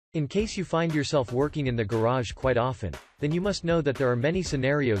In case you find yourself working in the garage quite often, then you must know that there are many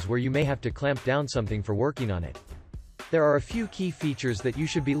scenarios where you may have to clamp down something for working on it. There are a few key features that you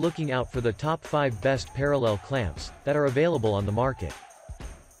should be looking out for: the top 5 best parallel clamps that are available on the market.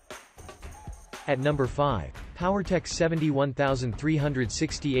 At number 5. POWERTEC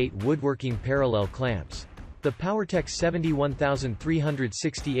 71368 Woodworking Parallel Clamps. The POWERTEC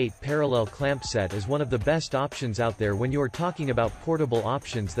 71368 parallel clamp set is one of the best options out there when you are talking about portable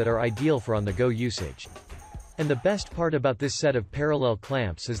options that are ideal for on-the-go usage. And the best part about this set of parallel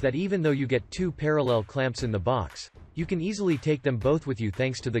clamps is that even though you get 2 parallel clamps in the box, you can easily take them both with you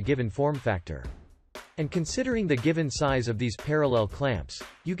thanks to the given form factor. And considering the given size of these parallel clamps,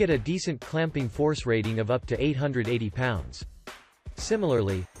 you get a decent clamping force rating of up to 880 pounds.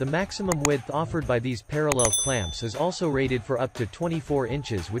 Similarly, the maximum width offered by these parallel clamps is also rated for up to 24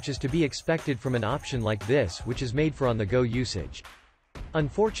 inches, which is to be expected from an option like this, which is made for on-the-go usage.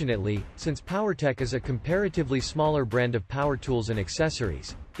 Unfortunately, since POWERTEC is a comparatively smaller brand of power tools and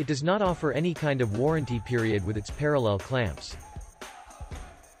accessories, it does not offer any kind of warranty period with its parallel clamps.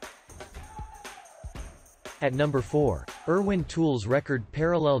 At number 4. IRWIN Tools Record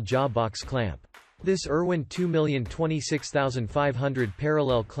Parallel Jaw Box Clamp. This IRWIN 2026500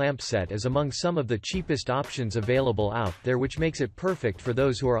 parallel clamp set is among some of the cheapest options available out there, which makes it perfect for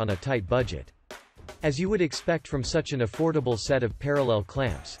those who are on a tight budget. As you would expect from such an affordable set of parallel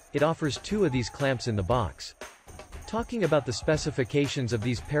clamps, it offers 2 of these clamps in the box. Talking about the specifications of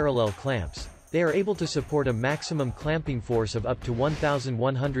these parallel clamps, they are able to support a maximum clamping force of up to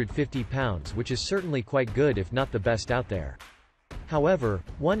 1,150 pounds, which is certainly quite good if not the best out there. However,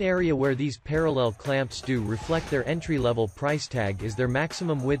 one area where these parallel clamps do reflect their entry-level price tag is their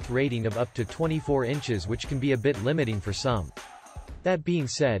maximum width rating of up to 24 inches, which can be a bit limiting for some. That being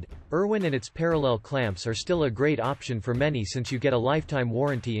said, IRWIN and its parallel clamps are still a great option for many, since you get a lifetime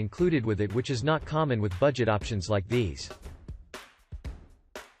warranty included with it, which is not common with budget options like these.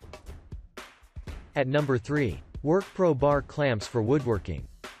 At number 3. WORKPRO Bar Clamps for Woodworking.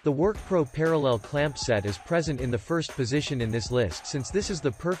 The WORKPRO parallel clamp set is present in the first position in this list, since this is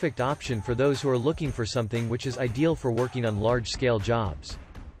the perfect option for those who are looking for something which is ideal for working on large-scale jobs.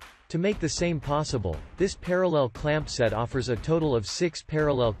 To make the same possible, this parallel clamp set offers a total of 6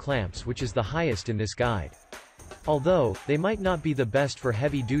 parallel clamps, which is the highest in this guide. Although, they might not be the best for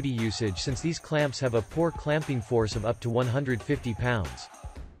heavy-duty usage, since these clamps have a poor clamping force of up to 150 pounds.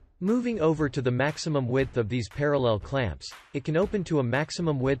 Moving over to the maximum width of these parallel clamps, it can open to a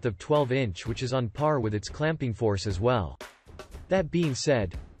maximum width of 12 inch, which is on par with its clamping force as well. That being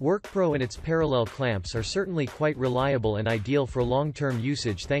said, WORKPRO and its parallel clamps are certainly quite reliable and ideal for long-term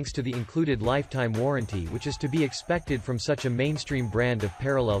usage thanks to the included lifetime warranty, which is to be expected from such a mainstream brand of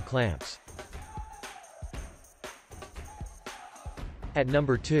parallel clamps. At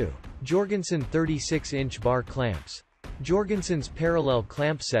number 2. Jorgensen 36-inch bar clamps. Jorgensen's parallel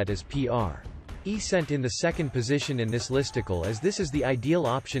clamp set is PRE sent in the second position in this listicle, as this is the ideal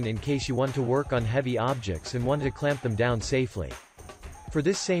option in case you want to work on heavy objects and want to clamp them down safely. For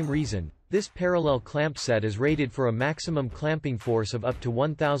this same reason, this parallel clamp set is rated for a maximum clamping force of up to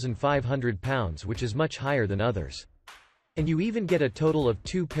 1,500 pounds, which is much higher than others. And you even get a total of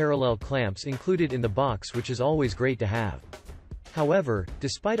 2 parallel clamps included in the box, which is always great to have. However,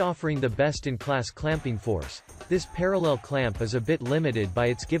 despite offering the best-in-class clamping force, this parallel clamp is a bit limited by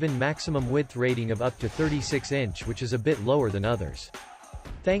its given maximum width rating of up to 36 inch, which is a bit lower than others.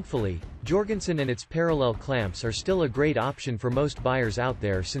 Thankfully, Jorgensen and its parallel clamps are still a great option for most buyers out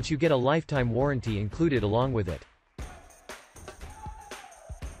there, since you get a lifetime warranty included along with it.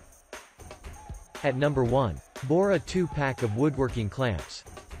 At number 1. Bora 2-pack of woodworking clamps.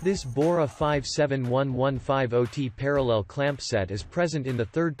 This Bora 57115OT parallel clamp set is present in the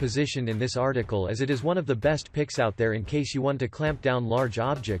third position in this article, as it is one of the best picks out there in case you want to clamp down large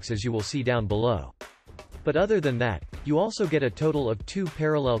objects, as you will see down below. But other than that, you also get a total of 2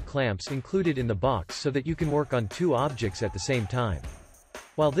 parallel clamps included in the box so that you can work on 2 objects at the same time.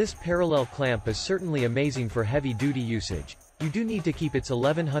 While this parallel clamp is certainly amazing for heavy-duty usage, you do need to keep its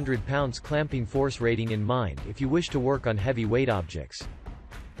 1100 pounds clamping force rating in mind if you wish to work on heavy-weight objects.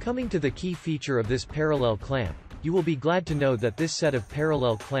 Coming to the key feature of this parallel clamp, you will be glad to know that this set of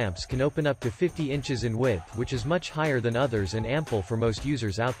parallel clamps can open up to 50 inches in width, which is much higher than others and ample for most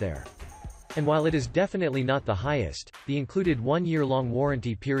users out there. And while it is definitely not the highest, the included 1-year-long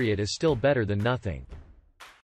warranty period is still better than nothing.